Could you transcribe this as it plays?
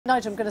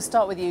Nigel, I'm going to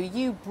start with you.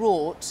 You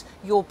brought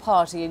your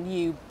party and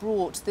you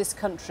brought this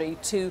country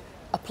to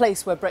a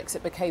place where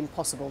Brexit became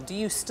possible. Do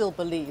you still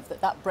believe that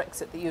that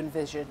Brexit that you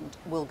envisioned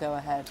will go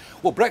ahead?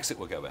 Well, Brexit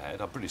will go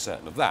ahead. I'm pretty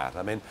certain of that.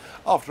 I mean,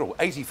 after all,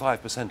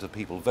 85% of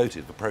people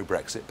voted for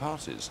pro-Brexit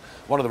parties.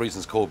 One of the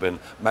reasons Corbyn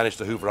managed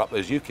to hoover up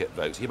those UKIP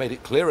votes, he made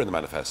it clear in the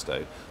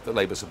manifesto that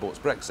Labour supports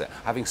Brexit.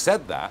 Having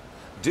said that,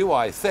 do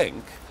I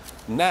think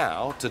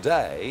now,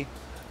 today,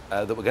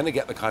 that we're going to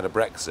get the kind of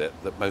Brexit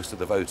that most of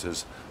the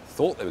voters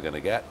thought they were going to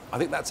get? I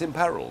think that's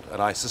imperiled.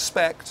 And I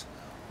suspect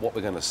what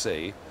we're going to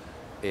see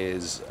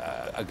is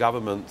a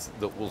government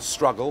that will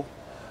struggle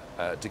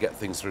to get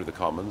things through the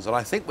Commons. And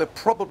I think we're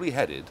probably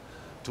headed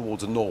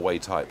towards a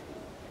Norway-type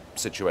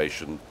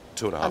situation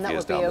 2.5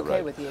 years down the road. And that would be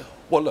okay with you?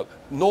 Well, look,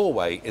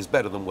 Norway is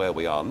better than where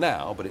we are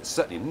now, but it's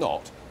certainly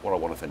not what I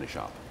want to finish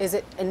up. Is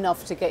it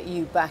enough to get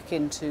you back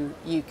into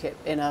UKIP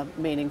in a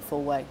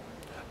meaningful way?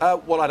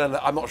 Well, I don't know.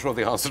 I'm not sure of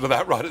the answer to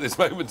that right at this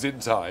moment in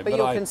time. But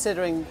you're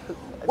considering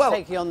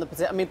taking on the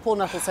position. I mean, Paul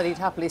Nuttall said he'd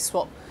happily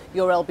swap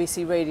your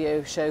LBC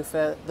radio show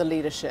for the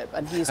leadership,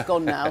 and he's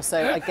gone now,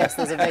 so I guess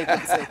there's a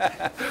vacancy.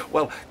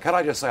 Well, can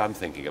I just say I'm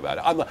thinking about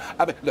it?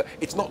 I mean, look,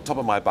 it's not top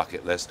of my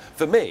bucket list.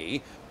 For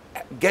me,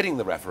 getting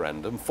the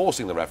referendum,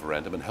 forcing the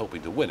referendum and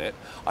helping to win it,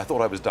 I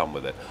thought I was done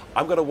with it.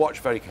 I'm going to watch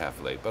very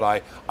carefully,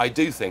 but I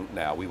do think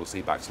now we will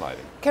see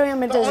backsliding. Kerry-Anne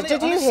Mendoza,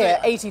 did you hear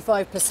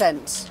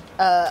 85%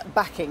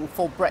 backing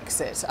for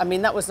Brexit? I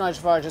mean, that was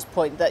Nigel Farage's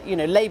point, that, you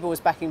know, Labour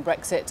was backing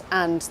Brexit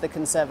and the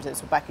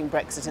Conservatives were backing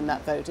Brexit in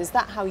that vote. Is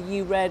that how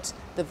you read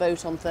the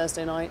vote on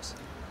Thursday night?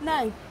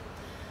 No.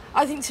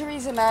 I think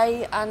Theresa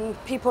May and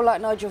people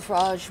like Nigel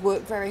Farage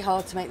worked very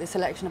hard to make this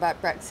election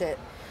about Brexit.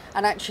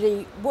 And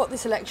actually, what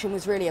this election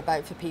was really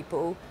about for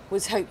people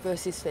was hope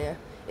versus fear.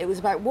 It was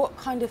about what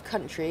kind of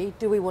country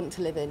do we want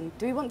to live in?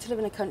 Do we want to live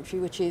in a country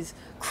which is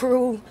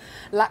cruel,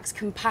 lacks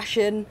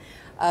compassion,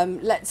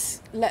 let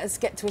us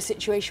get to a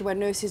situation where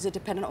nurses are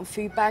dependent on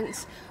food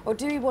banks? Or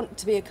do we want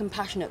to be a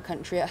compassionate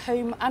country at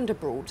home and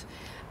abroad?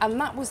 And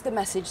that was the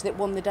message that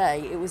won the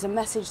day. It was a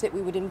message that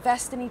we would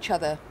invest in each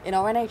other, in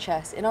our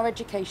NHS, in our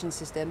education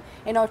system,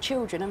 in our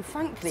children, and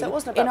frankly, so it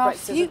wasn't about in our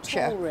Brexit future.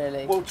 At all,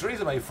 really. Well,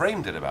 Theresa May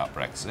framed it about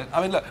Brexit.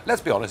 I mean, look, let's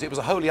be honest, it was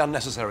a wholly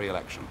unnecessary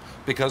election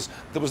because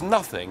there was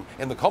nothing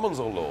in the Commons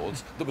or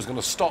Lords that was going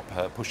to stop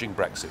her pushing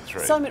Brexit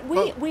through. Simon,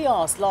 we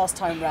asked last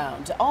time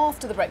round,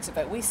 after the Brexit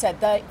vote, we said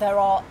there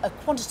are a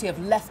quantity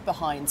of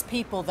left-behinds,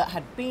 people that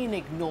had been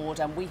ignored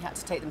and we had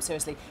to take them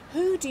seriously.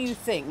 Who do you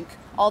think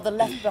are the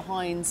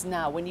left-behinds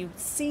now? When you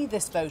see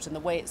this vote and the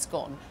way it's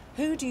gone,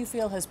 who do you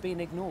feel has been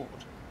ignored?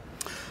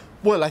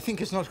 Well, I think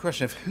it's not a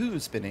question of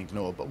who's been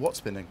ignored, but what's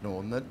been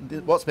ignored.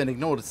 And what's been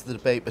ignored is the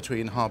debate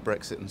between hard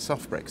Brexit and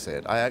soft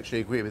Brexit. I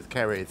actually agree with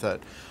Kerry that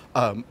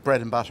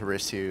bread and butter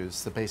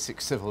issues, the basic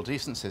civil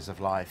decencies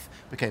of life,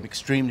 became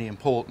extremely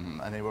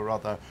important, and they were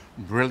rather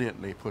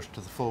brilliantly pushed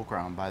to the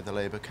foreground by the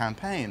Labour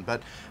campaign.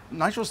 But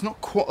Nigel's not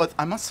quite.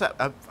 I must say,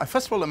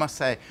 first of all, I must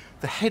say,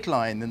 the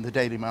headline in the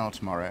Daily Mail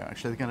tomorrow,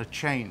 actually, they're going to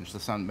change the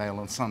Sun Mail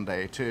on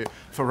Sunday to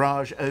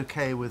Farage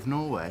OK with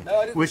Norway. No,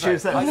 I did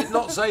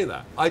not say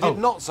that. I did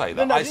not say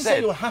that. No, I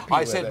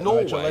said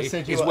Norway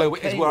is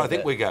where I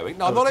think we're going.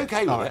 No, I'm not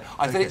okay with it.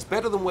 I said it's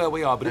better than where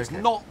we are, but it's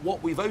not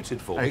what we voted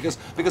for.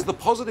 Because the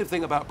positive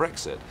thing about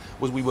Brexit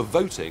was we were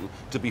voting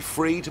to be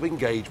free to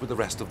engage with the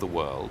rest of the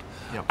world.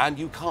 Yep. And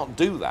you can't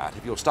do that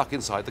if you're stuck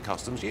inside the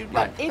customs union.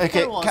 Right. If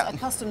there was a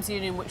customs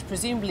union which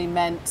presumably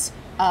meant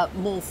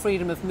more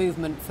freedom of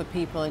movement for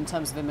people in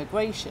terms of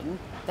immigration,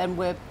 then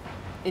we're,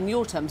 in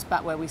your terms,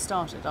 back where we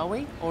started, are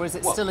we? Or is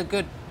it still a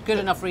good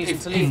enough reason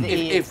to leave the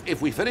EU? If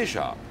we finish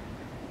up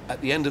at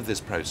the end of this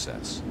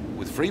process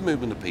with free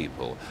movement of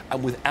people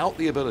and without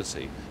the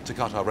ability to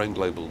cut our own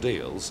global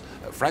deals,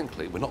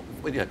 frankly, we're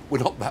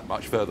not that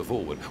much further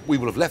forward. We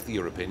will have left the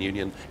European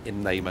Union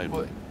in name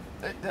only.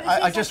 Well,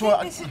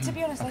 to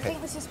be honest, I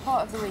think this is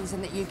part of the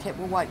reason that UKIP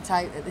were wiped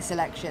out at this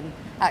election,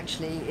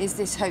 actually, is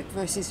this hope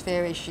versus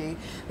fear issue.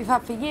 We've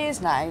had for years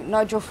now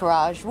Nigel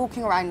Farage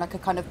walking around like a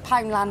kind of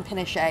Poundland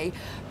Pinochet,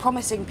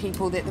 promising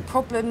people that the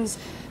problems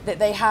that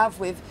they have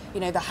with,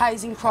 you know, the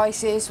housing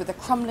crisis, with the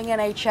crumbling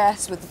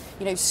NHS, with,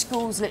 you know,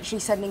 schools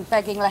literally sending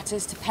begging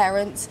letters to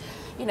parents,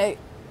 you know,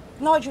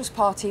 Nigel's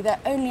party,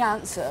 their only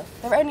answer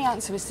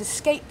is to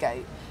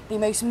scapegoat the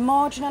most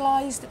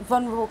marginalised,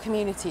 vulnerable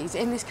communities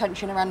in this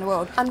country and around the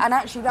world. And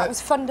actually that was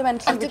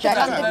fundamentally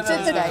rejected.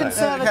 Did the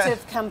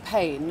Conservative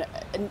campaign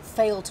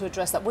fail to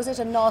address that? Was it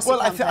a nasty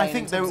campaign? Well, I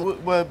think they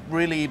were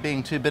really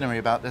being too binary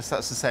about this.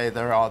 That's to say,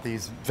 there are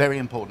these very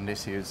important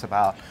issues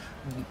about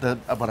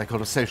what I call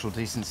the social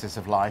decencies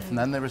of life, and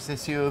then there is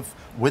this issue of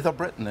with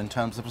Britain in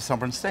terms of a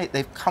sovereign state.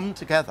 They've come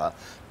together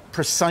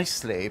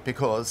precisely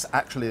because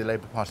actually the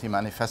Labour Party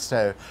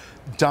manifesto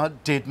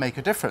did make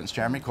a difference.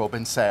 Jeremy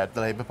Corbyn said, the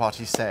Labour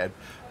Party said,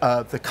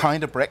 the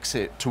kind of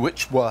Brexit to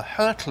which we're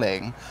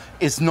hurtling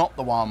is not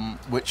the one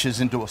which is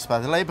endorsed by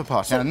the Labour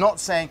Party.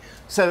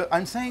 So,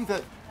 I'm saying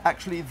that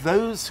actually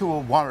those who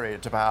are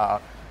worried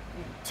about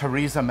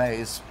Theresa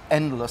May's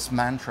endless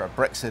mantra,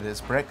 Brexit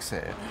is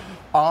Brexit,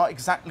 are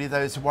exactly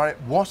those who worry,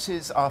 what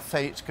is our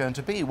fate going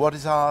to be? What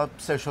is our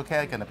social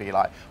care going to be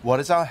like? What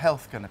is our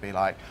health going to be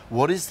like?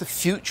 What is the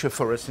future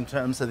for us in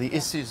terms of the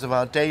issues of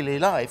our daily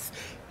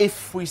life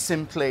if we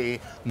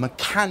simply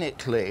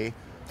mechanically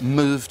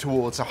move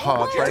towards a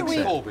hard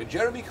Brexit?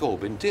 Jeremy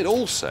Corbyn did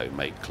also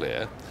make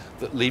clear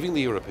that leaving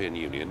the European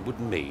Union would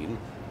mean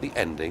the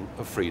ending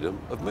of freedom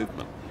of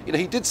movement. You know,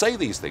 he did say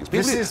these things.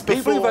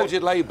 People who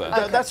voted Labour.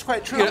 That's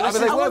quite true. You know, I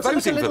mean, they were voting for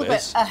this. A little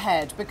bit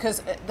ahead,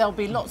 because there'll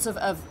be lots of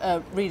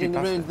reading the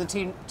runes, the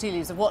tea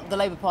leaves of what the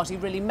Labour Party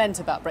really meant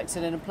about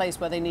Brexit in a place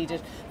where they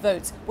needed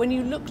votes. When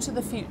you look to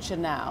the future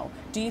now,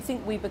 do you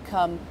think we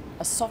become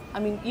a soft... I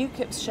mean,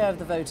 UKIP's share of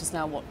the vote is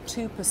now, what,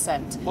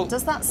 2%? Well,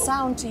 does that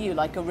sound to you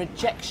like a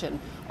rejection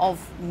of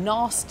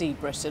nasty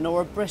Britain,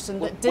 or a Britain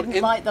that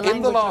didn't like the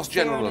language of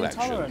fear and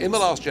intolerance? In the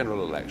last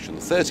general election,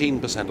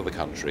 13% of the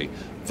country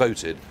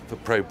voted for a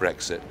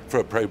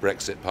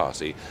pro-Brexit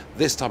party.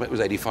 This time it was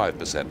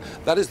 85%.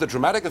 That is the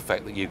dramatic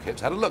effect that UKIP's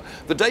had. And look,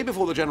 the day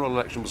before the general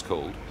election was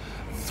called,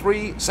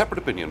 3 separate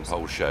opinion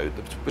polls showed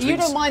that you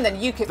don't mind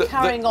then UKIP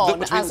carrying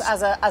on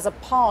as a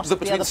part of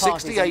the other parties? Between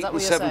 68 and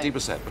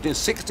 70%, between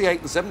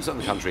 68 and 70% of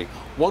the country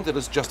wanted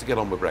us just to get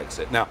on with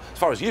Brexit. Now, as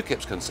far as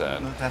UKIP's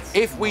concerned,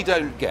 if we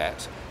don't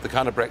get the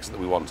kind of Brexit that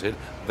we wanted,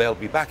 they'll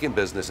be back in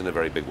business in a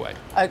very big way.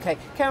 OK.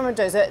 Kerry-Anne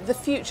Mendoza, the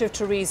future of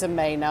Theresa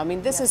May now. I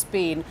mean, this has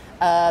been,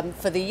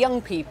 for the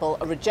young people,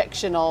 a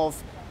rejection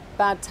of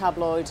bad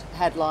tabloid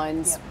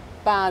headlines,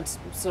 bad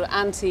sort of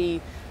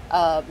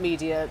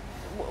anti-media.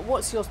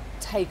 What's your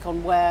take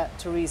on where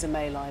Theresa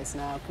May lies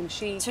now? Can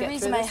she get through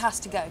this? Theresa May has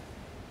to go.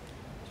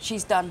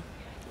 She's done.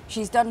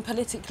 She's done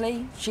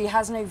politically. She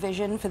has no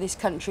vision for this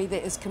country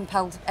that has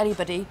compelled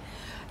anybody.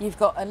 You've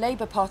got a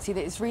Labour Party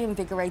that is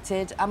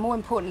reinvigorated, and more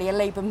importantly, a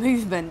Labour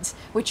movement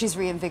which is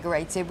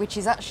reinvigorated, which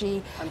is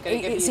actually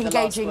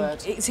engaging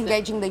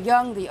the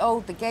young, the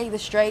old, the gay, the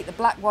straight, the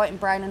black, white, and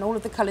brown, and all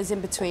of the colours in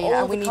between.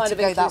 And we need to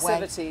go that way. All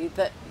the kind of inclusivity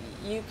that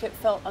UKIP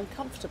felt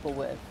uncomfortable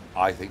with.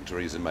 I think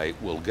Theresa May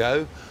will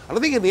go. And I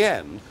think in the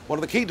end, one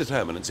of the key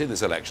determinants in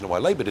this election, and why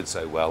Labour did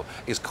so well,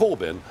 is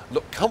Corbyn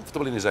looked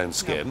comfortable in his own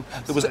skin.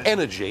 There was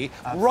energy.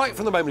 Right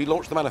from the moment he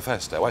launched the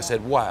manifesto, I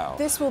said, wow.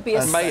 This will be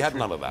May had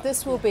none of that.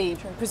 This will be,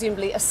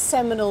 presumably, a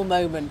seminal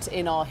moment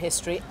in our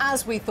history,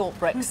 as we thought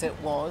Brexit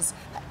was.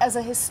 As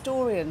a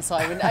historian,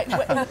 Simon,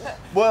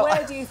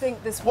 where do you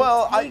think this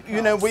will take us?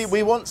 You know,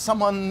 we want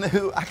someone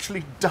who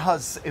actually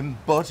does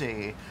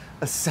embody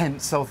a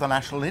sense of the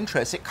national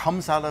interest. It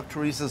comes out of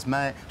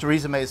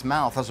Theresa May's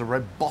mouth as a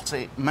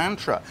robotic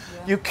mantra.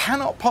 Yeah. You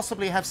cannot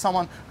possibly have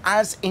someone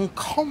as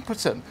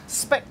incompetent,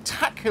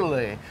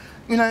 spectacularly,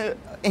 you know,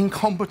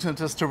 incompetent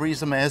as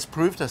Theresa May has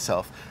proved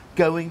herself,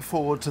 going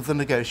forward to the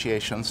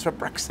negotiations for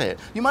Brexit.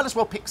 You might as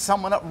well pick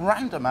someone at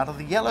random out of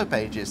the yellow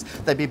pages.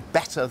 They'd be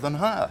better than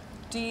her.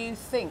 Do you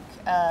think...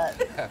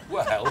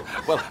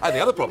 well, and the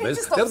other problem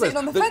is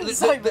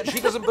that she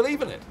doesn't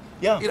believe in it.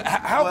 Yeah. You know,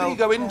 how can you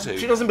go into...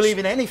 She doesn't believe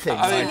in anything,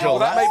 Nigel.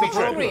 That may be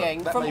true.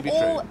 Worrying from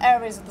all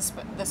areas of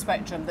the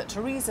spectrum that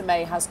Theresa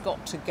May has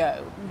got to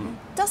go.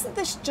 Doesn't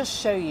this just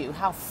show you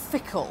how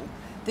fickle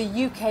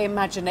the UK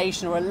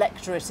imagination or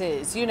electorate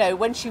is? You know,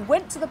 when she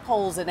went to the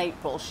polls in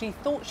April, she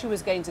thought she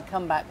was going to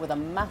come back with a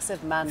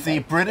massive mandate. The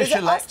British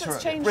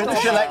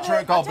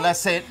electorate, God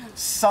bless it,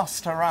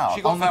 sussed her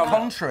out. On the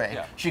contrary,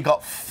 she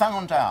got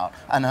found out,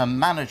 and her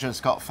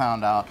managers got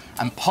found out,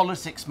 and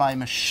politics by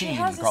machine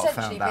got found out. She has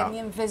essentially been the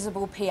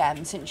invisible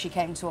PM since she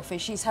came to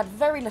office. She's had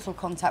very little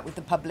contact with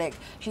the public.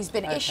 She's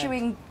been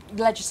issuing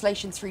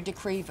legislation through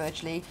decree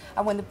virtually,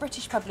 and when the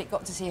British public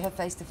got to see her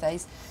face to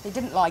face, they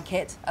didn't like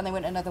it, and they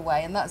went another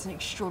way. And that's an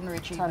extraordinary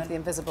achievement. Time for the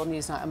invisible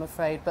Newsnight, I'm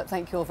afraid, but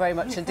thank you all very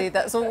much indeed.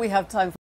 That's all we have time for.